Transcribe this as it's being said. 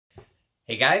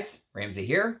Hey guys, Ramsey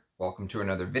here. Welcome to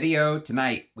another video.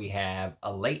 Tonight we have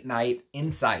a late night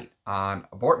insight on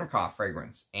a Bortnikoff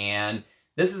fragrance. And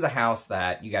this is a house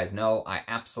that you guys know I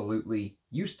absolutely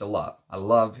used to love. I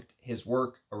loved his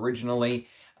work originally.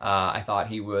 I thought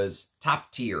he was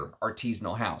top tier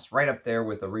artisanal house, right up there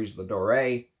with the Rouge Le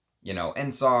Doré, you know,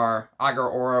 Ensar, Agar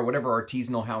Aura, whatever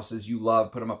artisanal houses you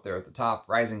love, put them up there at the top,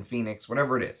 Rising Phoenix,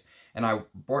 whatever it is. And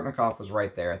Bortnikoff was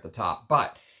right there at the top.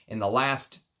 But in the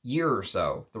last year or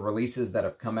so, the releases that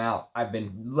have come out, I've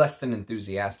been less than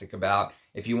enthusiastic about.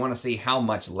 If you want to see how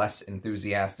much less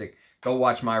enthusiastic, go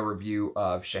watch my review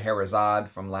of Scheherazade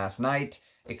from last night.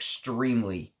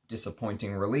 Extremely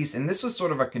disappointing release. And this was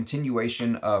sort of a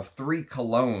continuation of 3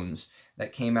 colognes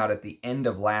that came out at the end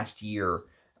of last year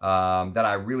that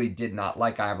I really did not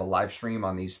like. I have a live stream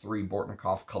on these 3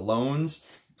 Bortnikoff colognes.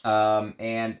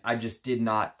 And I just did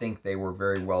not think they were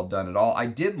very well done at all. I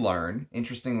did learn,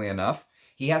 interestingly enough,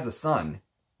 he has a son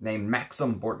named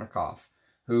Maxim Bortnikoff,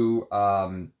 who,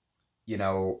 you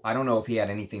know, I don't know if he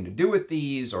had anything to do with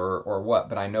these or what,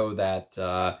 but I know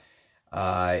that,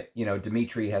 you know,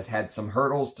 Dmitri has had some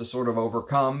hurdles to sort of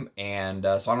overcome, and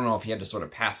so I don't know if he had to sort of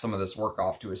pass some of this work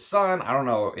off to his son. I don't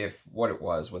know what it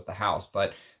was with the house,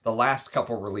 but the last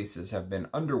couple releases have been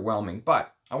underwhelming.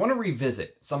 But I want to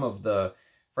revisit some of the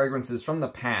fragrances from the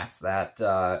past that,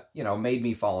 you know, made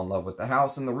me fall in love with the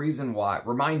house, and the reason why,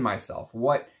 remind myself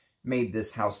what made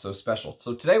this house so special.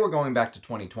 So today we're going back to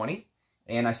 2020,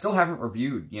 and I still haven't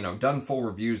reviewed, you know, done full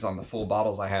reviews on the full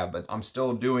bottles I have, but I'm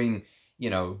still doing, you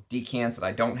know, decants that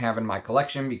I don't have in my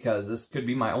collection because this could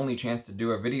be my only chance to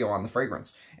do a video on the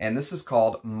fragrance. And this is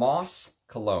called Moss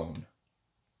Cologne.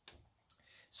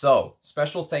 So,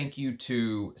 special thank you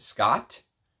to Scott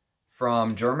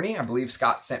from Germany. I believe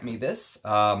Scott sent me this.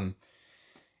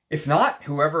 If not,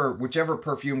 whichever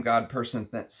perfume god person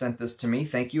that sent this to me,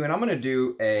 thank you. And I'm going to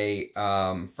do a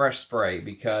fresh spray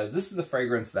because this is a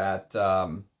fragrance that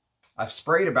I've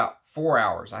sprayed about 4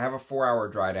 hours. I have a 4-hour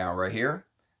dry down right here,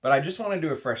 but I just want to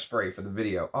do a fresh spray for the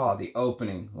video. Oh, the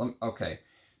opening. Okay,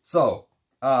 so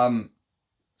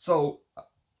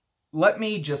let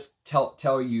me just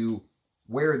tell you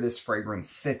where this fragrance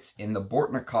sits in the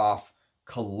Bortnikoff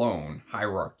Cologne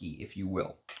hierarchy, if you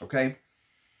will, okay?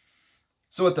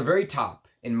 So at the very top,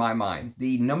 in my mind,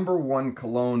 the #1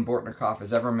 cologne Bortnikoff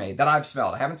has ever made, that I've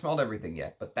smelled, I haven't smelled everything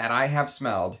yet, but that I have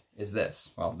smelled is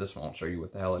this. Well, this won't show you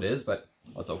what the hell it is, but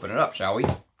let's open it up, shall we?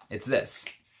 It's this.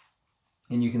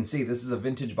 And you can see this is a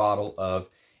vintage bottle of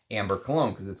Amber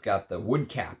Cologne because it's got the wood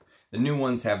cap. The new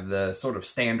ones have the sort of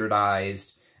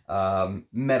standardized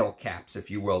metal caps,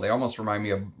 if you will. They almost remind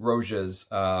me of Roja's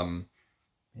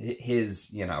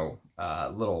his, you know,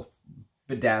 little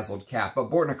bedazzled cap. But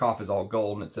Bortnikoff is all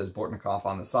gold, and it says Bortnikoff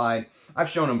on the side. I've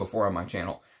shown them before on my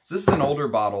channel. So this is an older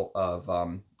bottle of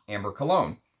Amber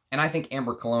Cologne. And I think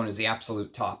Amber Cologne is the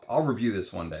absolute top. I'll review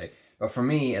this one day. But for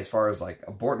me, as far as like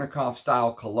a Bortnikoff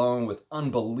style cologne with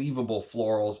unbelievable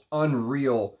florals,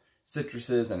 unreal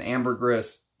citruses and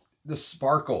ambergris, the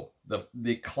sparkle,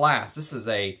 the class, this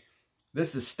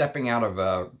is stepping out of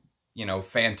a, you know,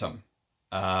 Phantom.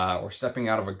 Or stepping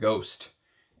out of a Ghost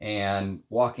and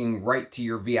walking right to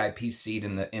your VIP seat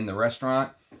in the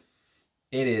restaurant.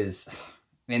 It is,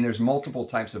 and there's multiple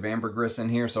types of ambergris in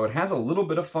here, so it has a little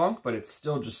bit of funk, but it's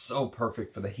still just so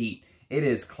perfect for the heat. It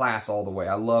is class all the way.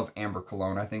 I love Amber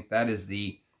Cologne. I think that is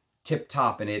the tip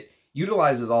top, and it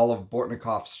utilizes all of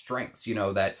Bortnikoff's strengths, you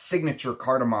know, that signature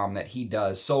cardamom that he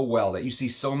does so well, that you see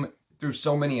through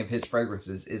so many of his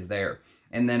fragrances is there.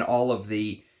 And then all of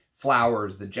the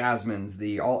flowers, the jasmines,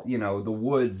 you know, the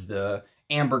woods, the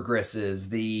ambergrisses,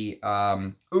 the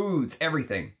ouds,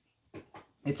 everything.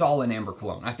 It's all in Amber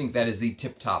Cologne. I think that is the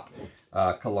tip-top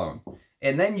cologne.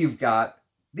 And then you've got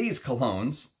these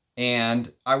colognes,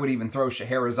 and I would even throw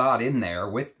Scheherazade in there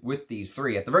with these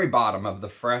 3 at the very bottom of the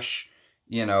fresh,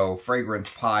 you know, fragrance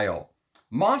pile.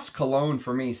 Moss Cologne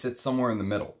for me sits somewhere in the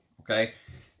middle, okay?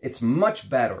 It's much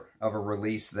better of a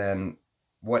release than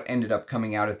what ended up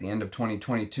coming out at the end of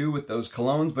 2022 with those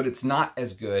colognes, but it's not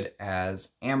as good as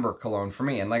Amber Cologne for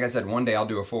me. And like I said, one day I'll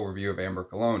do a full review of Amber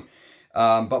Cologne.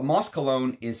 But Moss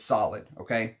Cologne is solid,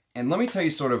 okay? And let me tell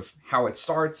you sort of how it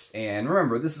starts. And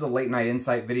remember, this is a late night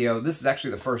insight video. This is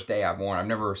actually the first day I've worn. I've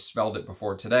never smelled it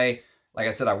before today. Like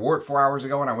I said, I wore it 4 hours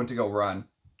ago and I went to go run.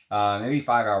 Maybe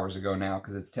 5 hours ago now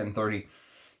because it's 10:30.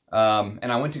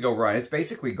 And I went to go run. It's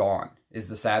basically gone. Is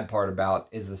the sad part about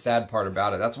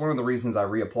it. That's one of the reasons I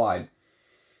reapplied.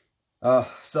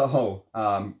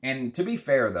 And to be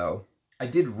fair though, I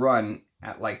did run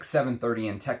at like 7:30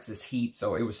 in Texas heat,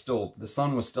 so it was still, the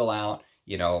sun was still out,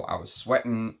 you know, I was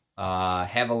sweating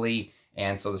heavily,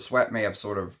 and so the sweat may have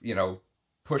sort of, you know,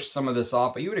 push some of this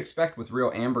off, but you would expect with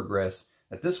real ambergris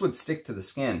that this would stick to the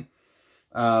skin.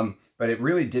 But it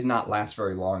really did not last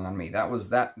very long on me.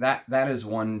 That is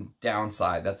one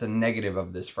downside. That's a negative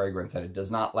of this fragrance, that it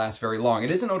does not last very long. It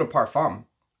is an eau de parfum.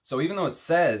 So even though it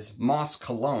says Moss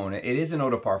Cologne, it is an eau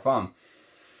de parfum.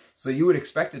 So you would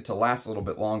expect it to last a little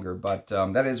bit longer, but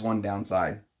that is one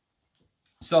downside.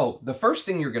 So the first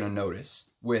thing you're going to notice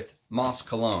with Moss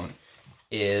Cologne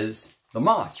is the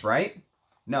moss, right?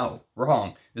 No,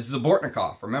 wrong. This is a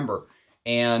Bortnikoff, remember.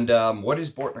 And what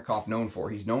is Bortnikoff known for?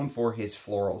 He's known for his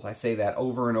florals. I say that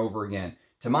over and over again.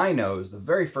 To my nose, the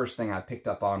very first thing I picked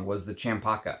up on was the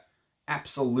champaka.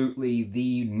 Absolutely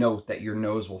the note that your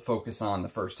nose will focus on the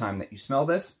first time that you smell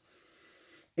this.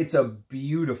 It's a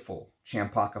beautiful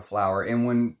champaka flower. And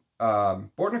when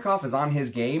Bortnikoff is on his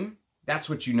game, that's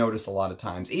what you notice a lot of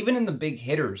times. Even in the big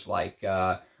hitters like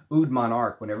Oud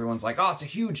Monarch, when everyone's like, oh, it's a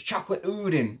huge chocolate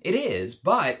oud, and it is,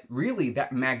 but really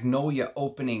that magnolia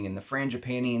opening and the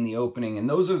frangipani in the opening, and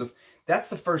that's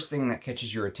the first thing that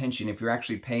catches your attention if you're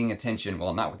actually paying attention,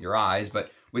 well, not with your eyes,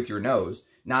 but with your nose,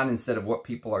 not instead of what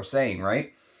people are saying,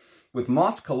 right? With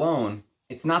Moss Cologne,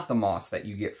 it's not the moss that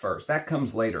you get first. That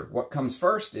comes later. What comes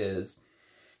first is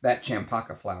that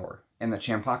champaka flower. And the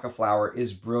champaka flower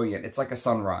is brilliant. It's like a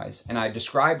sunrise. And I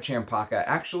described champaka.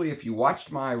 Actually, if you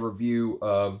watched my review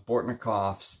of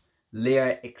Bortnikoff's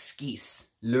L'Heure Exquise,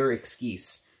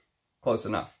 close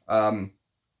enough.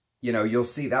 You know, you'll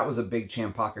see that was a big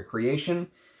champaka creation.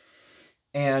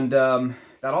 And that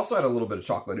also had a little bit of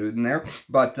chocolate oud in there.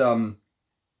 But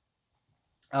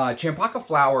champaka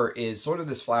flower is sort of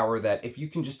this flower that if you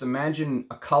can just imagine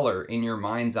a color in your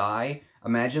mind's eye,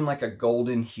 imagine like a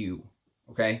golden hue.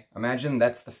 Okay, imagine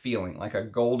that's the feeling, like a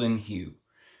golden hue.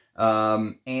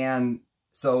 And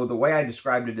so the way I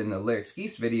described it in the L'Heure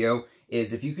Exquise video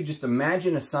is if you could just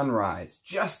imagine a sunrise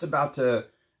just about to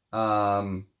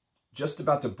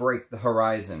break the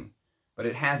horizon, but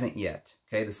it hasn't yet.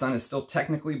 Okay, the sun is still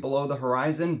technically below the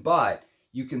horizon, but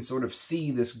you can sort of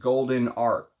see this golden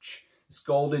arch, this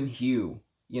golden hue.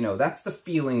 You know, that's the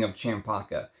feeling of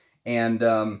champaka. And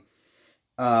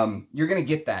you're going to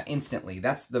get that instantly.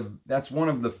 That's one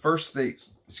of the first things,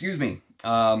 excuse me,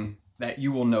 that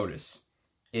you will notice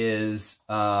is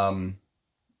you'll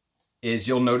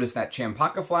notice that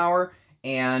champaka flower.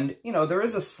 And, you know, there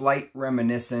is a slight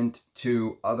reminiscent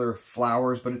to other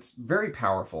flowers, but it's very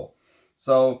powerful.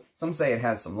 So some say it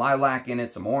has some lilac in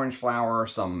it, some orange flower,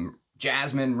 some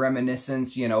jasmine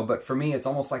reminiscence, you know, but for me, it's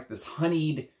almost like this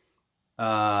honeyed,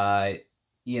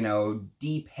 you know,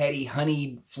 deep, heady,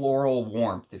 honeyed floral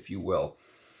warmth, if you will.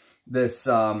 This,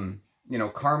 you know,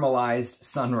 caramelized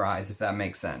sunrise, if that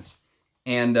makes sense.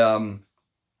 And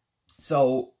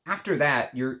so after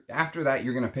that, you're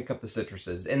going to pick up the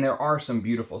citruses. And there are some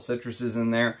beautiful citruses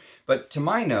in there. But to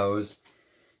my nose,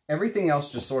 everything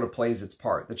else just sort of plays its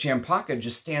part. The champaka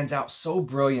just stands out so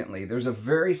brilliantly. There's a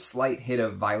very slight hit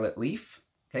of violet leaf.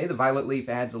 Okay, the violet leaf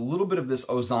adds a little bit of this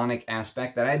ozonic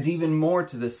aspect that adds even more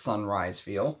to this sunrise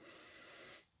feel.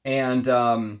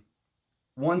 And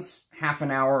once half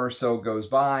an hour or so goes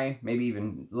by, maybe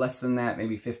even less than that,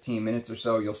 maybe 15 minutes or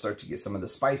so, you'll start to get some of the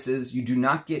spices. You do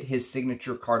not get his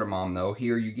signature cardamom, though.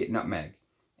 Here you get nutmeg.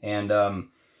 And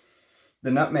the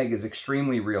nutmeg is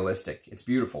extremely realistic. It's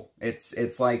beautiful.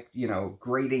 It's like, you know,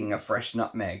 grating a fresh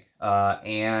nutmeg.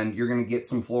 And you're going to get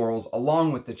some florals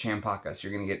along with the champaka. So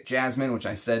you're going to get jasmine, which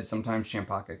I said sometimes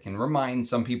champaka can remind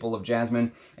some people of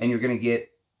jasmine. And you're going to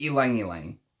get ylang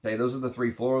ylang. Okay, those are the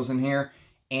three florals in here.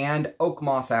 And oak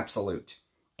moss absolute.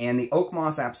 And the oak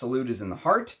moss absolute is in the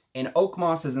heart, and oak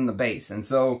moss is in the base. And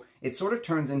so it sort of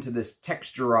turns into this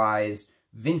texturized,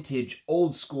 vintage,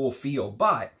 old school feel,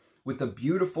 but with a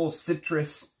beautiful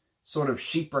citrus sort of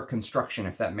chypre construction,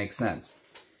 if that makes sense.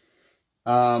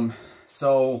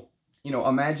 So, you know,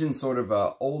 imagine sort of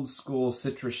a old school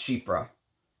citrus chypre.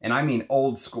 And I mean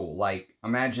old school, like,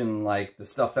 imagine like the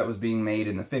stuff that was being made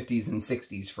in the 50s and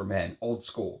 60s for men, old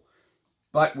school.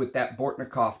 But with that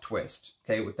Bortnikoff twist,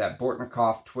 okay, with that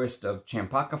Bortnikoff twist of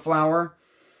champaka flower,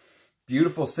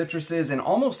 beautiful citruses, and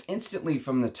almost instantly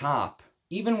from the top,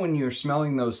 even when you're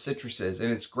smelling those citruses,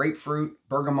 and it's grapefruit,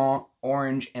 bergamot,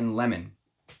 orange, and lemon.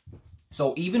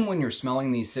 So even when you're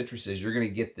smelling these citruses, you're going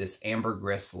to get this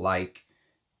ambergris-like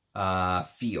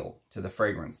feel to the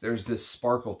fragrance. There's this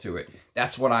sparkle to it.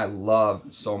 That's what I love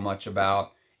so much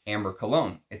about Amber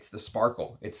Cologne. It's the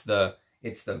sparkle. It's the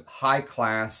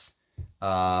high-class,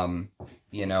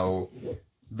 you know,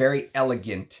 very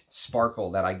elegant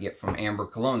sparkle that I get from Amber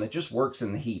Cologne that just works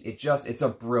in the heat. It's a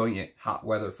brilliant hot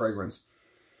weather fragrance.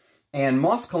 And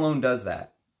Moss Cologne does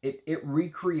that. It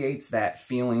recreates that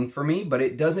feeling for me, but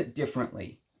it does it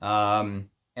differently.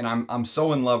 and I'm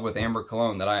so in love with Amber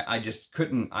Cologne that I just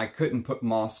couldn't put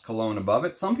Moss Cologne above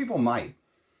it. Some people might.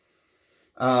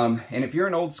 And if you're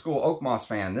an old school Oak Moss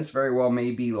fan, this very well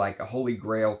may be like a Holy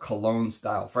Grail cologne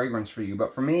style fragrance for you.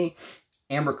 But for me,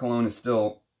 Amber Cologne is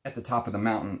still at the top of the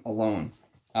mountain alone.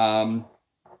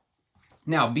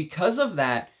 Now, because of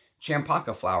that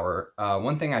champaca flower,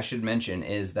 one thing I should mention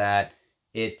is that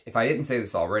if I didn't say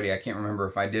this already, I can't remember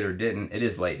if I did or didn't. It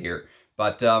is late here.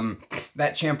 But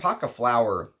that champaca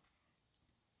flower,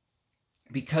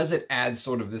 because it adds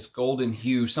sort of this golden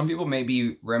hue, some people may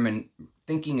be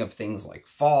thinking of things like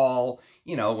fall,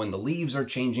 you know, when the leaves are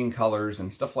changing colors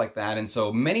and stuff like that. And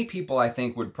so many people, I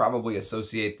think, would probably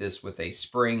associate this with a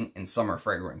spring and summer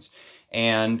fragrance.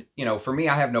 And, you know, for me,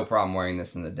 I have no problem wearing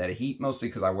this in the dead of heat, mostly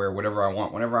because I wear whatever I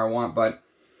want, whenever I want. But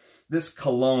this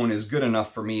cologne is good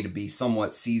enough for me to be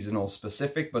somewhat seasonal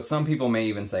specific. But some people may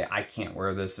even say, I can't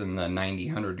wear this in the 90,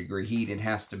 100 degree heat. It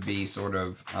has to be sort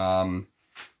of,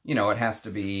 you know, it has to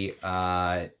be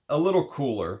a little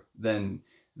cooler than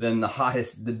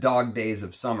the dog days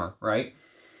of summer, right?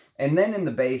 And then in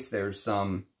the base, there's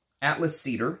some Atlas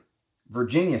cedar,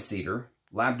 Virginia cedar,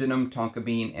 labdanum, tonka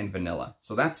bean, and vanilla.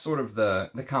 So that's sort of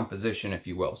the composition, if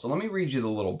you will. So let me read you the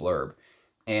little blurb,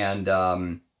 and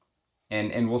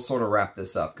we'll sort of wrap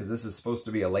this up, because this is supposed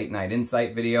to be a late night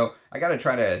insight video. I got to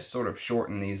try to sort of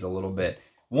shorten these a little bit.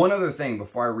 One other thing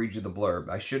before I read you the blurb,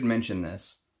 I should mention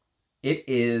this. It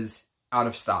is out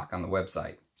of stock on the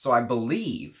website. So I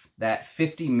believe that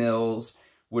 50 mils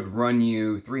would run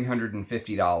you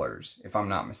 $350, if I'm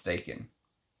not mistaken.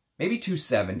 Maybe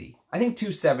 $270. I think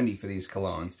 $270 for these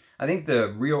colognes. I think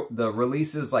the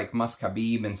releases like Musk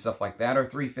Habib and stuff like that are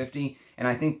 $350, and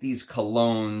I think these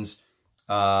colognes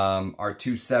are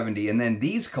 $270. And then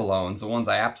these colognes, the ones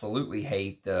I absolutely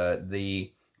hate,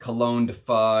 the Cologne de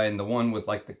Feu and the one with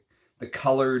like the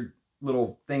colored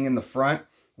little thing in the front.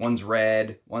 One's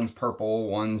red, one's purple,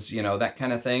 one's, you know, that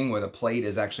kind of thing, where the plate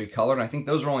is actually colored. I think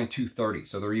those are only $230,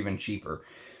 so they're even cheaper.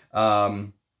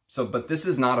 But this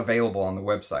is not available on the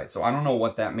website, so I don't know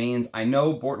what that means. I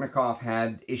know Bortnikoff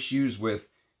had issues with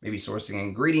maybe sourcing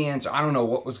ingredients, or I don't know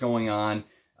what was going on.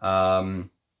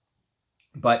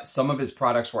 But some of his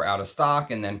products were out of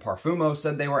stock, and then Perfumes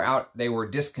said they were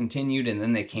discontinued, and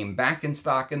then they came back in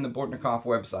stock in the Bortnikoff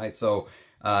website. So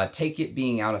take it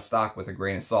being out of stock with a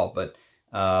grain of salt, but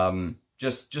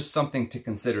just something to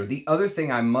consider. The other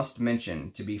thing I must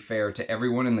mention, to be fair to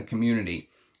everyone in the community,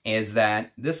 is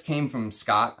that this came from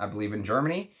Scott, I believe, in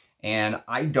Germany, and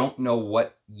I don't know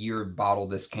what year bottle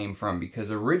this came from, because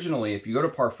originally, if you go to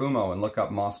Parfumo and look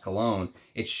up Moss Cologne,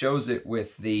 it shows it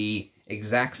with the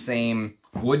exact same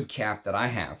wood cap that I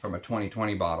have from a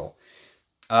 2020 bottle.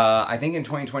 I think in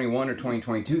 2021 or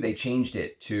 2022, they changed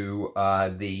it to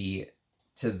the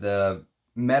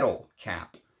metal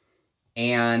cap.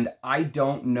 And I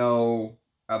don't know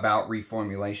about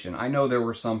reformulation. I know there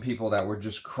were some people that were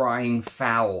just crying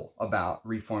foul about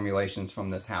reformulations from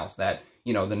this house. That,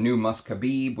 you know, the new Musk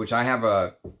Habib, which I have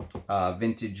a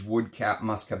vintage wood cap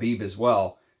Musk Habib as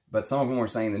well. But some of them were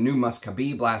saying the new Musk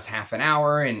Habib lasts half an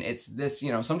hour, and it's this,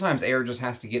 you know, sometimes air just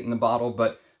has to get in the bottle.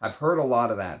 But I've heard a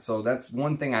lot of that. So that's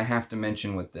one thing I have to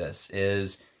mention with this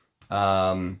is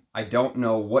I don't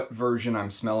know what version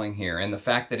I'm smelling here. And the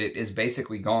fact that it is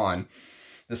basically gone,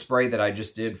 the spray that I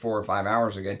just did 4 or 5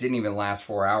 hours ago, it didn't even last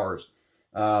 4 hours.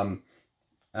 You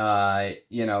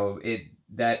know,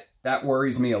 that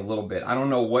worries me a little bit. I don't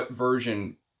know what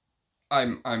version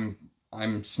I'm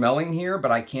smelling here,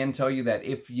 but I can tell you that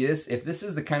if this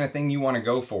is the kind of thing you want to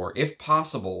go for, if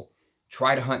possible,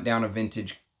 try to hunt down a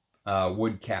vintage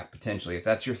wood cap potentially, if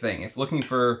that's your thing. If looking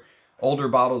for older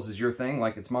bottles is your thing,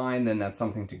 like it's mine, then that's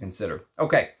something to consider.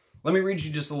 Okay, let me read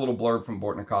you just a little blurb from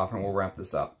Bortnikoff and we'll wrap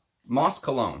this up. Moss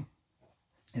Cologne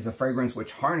is a fragrance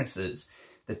which harnesses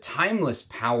the timeless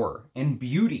power and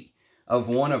beauty of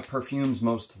one of Perfume's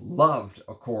most loved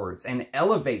accords and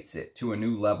elevates it to a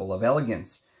new level of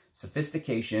elegance,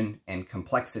 sophistication, and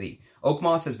complexity. Oak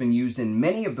moss has been used in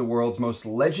many of the world's most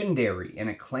legendary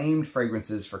and acclaimed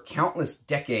fragrances for countless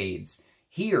decades.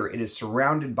 Here, it is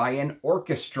surrounded by an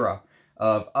orchestra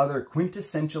of other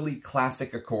quintessentially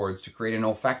classic accords to create an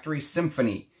olfactory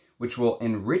symphony which will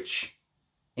enchant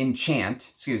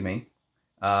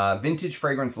vintage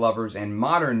fragrance lovers and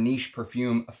modern niche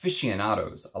perfume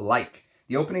aficionados alike.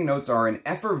 The opening notes are an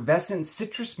effervescent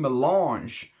citrus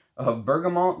melange of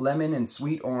bergamot, lemon, and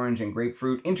sweet orange and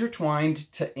grapefruit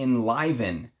intertwined to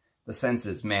enliven the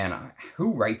senses. Man,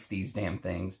 who writes these damn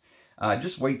things?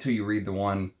 Just wait till you read the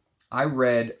one. I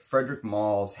read Frederick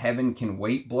Maull's Heaven Can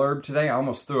Wait blurb today. I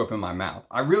almost threw up in my mouth.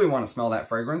 I really want to smell that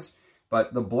fragrance,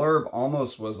 but the blurb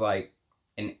almost was like,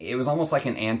 it was almost like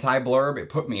an anti-blurb. It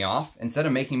put me off. Instead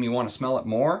of making me want to smell it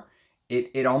more,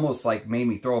 it almost like made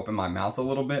me throw up in my mouth a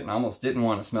little bit, and I almost didn't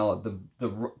want to smell it.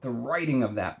 The writing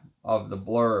of the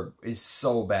blurb is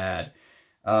so bad.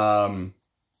 And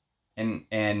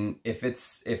if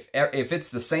it's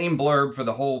the same blurb for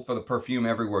the perfume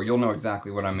everywhere, you'll know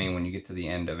exactly what I mean when you get to the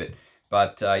end of it.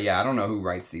 But yeah, I don't know who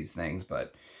writes these things,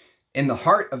 but in the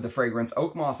heart of the fragrance,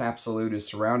 Oak Moss Absolute is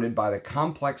surrounded by the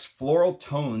complex floral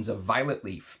tones of violet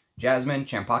leaf, jasmine,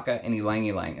 champaca, and ylang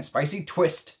ylang. A spicy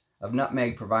twist of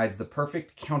nutmeg provides the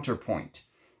perfect counterpoint.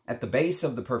 At the base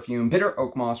of the perfume, bitter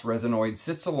oak moss resinoid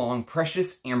sits along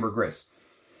precious ambergris.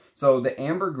 So the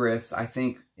ambergris, I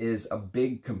think, is a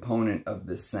big component of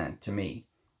this scent to me.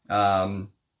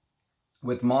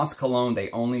 With Moss Cologne,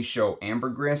 they only show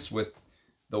ambergris. With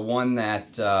the one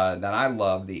that I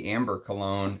love, the Amber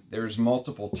Cologne, there's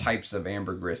multiple types of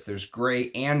ambergris. There's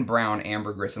gray and brown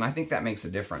ambergris, and I think that makes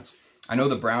a difference. I know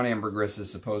the brown ambergris is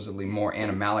supposedly more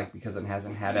animalic because it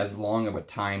hasn't had as long of a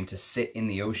time to sit in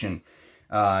the ocean,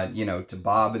 you know, to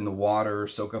bob in the water,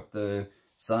 soak up the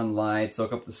sunlight,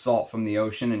 soak up the salt from the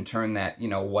ocean, and turn that, you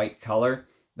know, white color.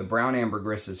 The brown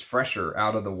ambergris is fresher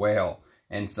out of the whale,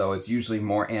 and so it's usually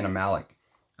more animalic.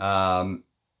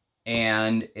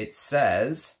 And it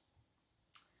says,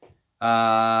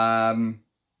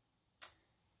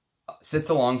 sits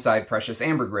alongside precious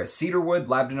ambergris. Cedarwood,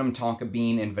 labdanum, tonka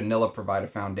bean, and vanilla provide a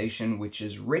foundation which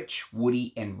is rich,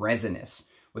 woody, and resinous,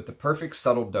 with the perfect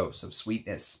subtle dose of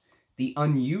sweetness. The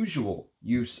unusual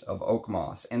use of oak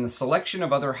moss and the selection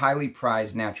of other highly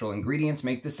prized natural ingredients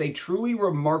make this a truly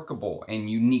remarkable and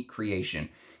unique creation.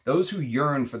 Those who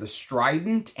yearn for the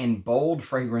strident and bold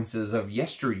fragrances of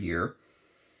yesteryear,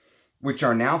 which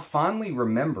are now fondly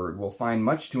remembered, will find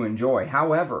much to enjoy.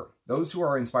 However, those who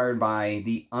are inspired by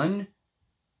the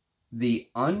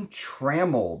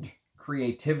untrammeled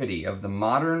creativity of the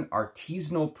modern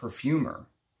artisanal perfumer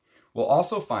will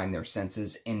also find their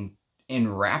senses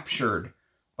enraptured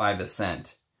by the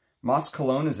scent. Moss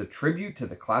Cologne is a tribute to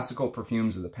the classical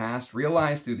perfumes of the past,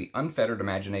 realized through the unfettered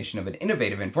imagination of an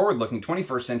innovative and forward-looking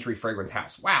 21st century fragrance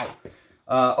house. Wow!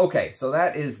 Okay, so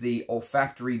that is the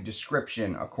olfactory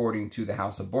description according to the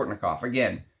House of Bortnikoff.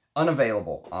 Again,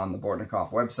 unavailable on the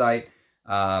Bortnikoff website,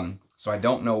 so I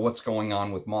don't know what's going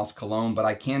on with Moss Cologne, but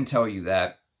I can tell you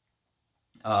that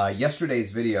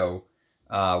yesterday's video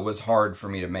was hard for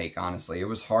me to make, honestly. It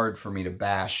was hard for me to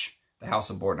bash the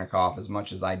House of Bortnikoff as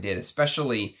much as I did,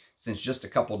 especially since just a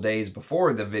couple days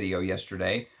before the video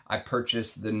yesterday, I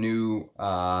purchased the new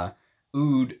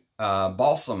Oud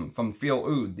balsam from Feel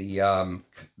Oud,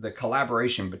 the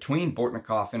collaboration between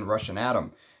Bortnikoff and Russian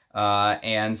Atom.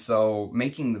 And so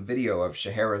making the video of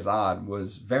Scheherazade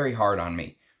was very hard on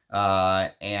me.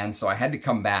 And so I had to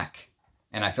come back,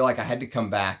 and I feel like I had to come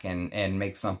back and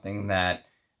make something that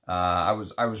I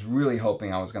was really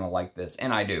hoping I was going to like this,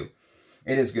 and I do.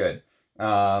 It is good.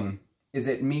 Is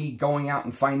it me going out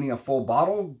and finding a full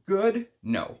bottle good?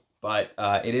 No. But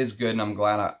it is good, and I'm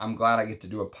glad I get to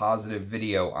do a positive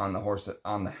video on the House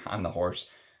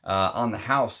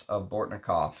of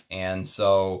Bortnikoff. And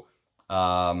so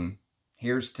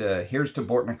here's to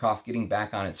Bortnikoff getting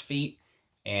back on his feet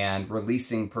and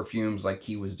releasing perfumes like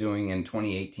he was doing in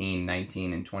 2018,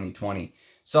 19, and 2020.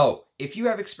 So if you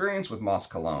have experience with Moss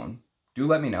Cologne, do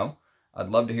let me know. I'd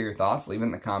love to hear your thoughts. Leave it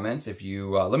in the comments. If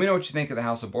you let me know what you think of the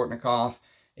House of Bortnikoff.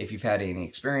 If you've had any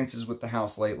experiences with the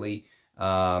house lately.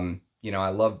 You know, I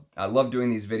love doing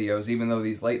these videos, even though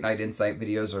these late night insight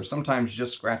videos are sometimes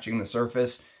just scratching the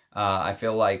surface. I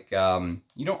feel like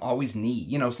you don't always need,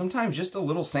 you know, sometimes just a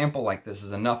little sample like this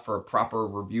is enough for a proper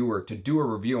reviewer to do a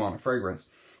review on a fragrance.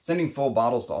 Sending full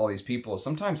bottles to all these people is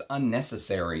sometimes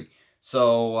unnecessary.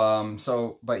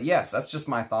 So, but yes, that's just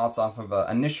my thoughts off of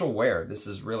initial wear. This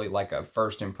is really like a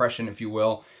first impression, if you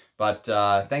will. But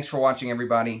thanks for watching,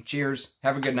 everybody. Cheers.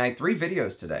 Have a good night. 3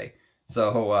 videos today.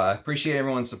 So appreciate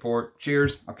everyone's support.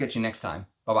 Cheers. I'll catch you next time.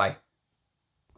 Bye-bye.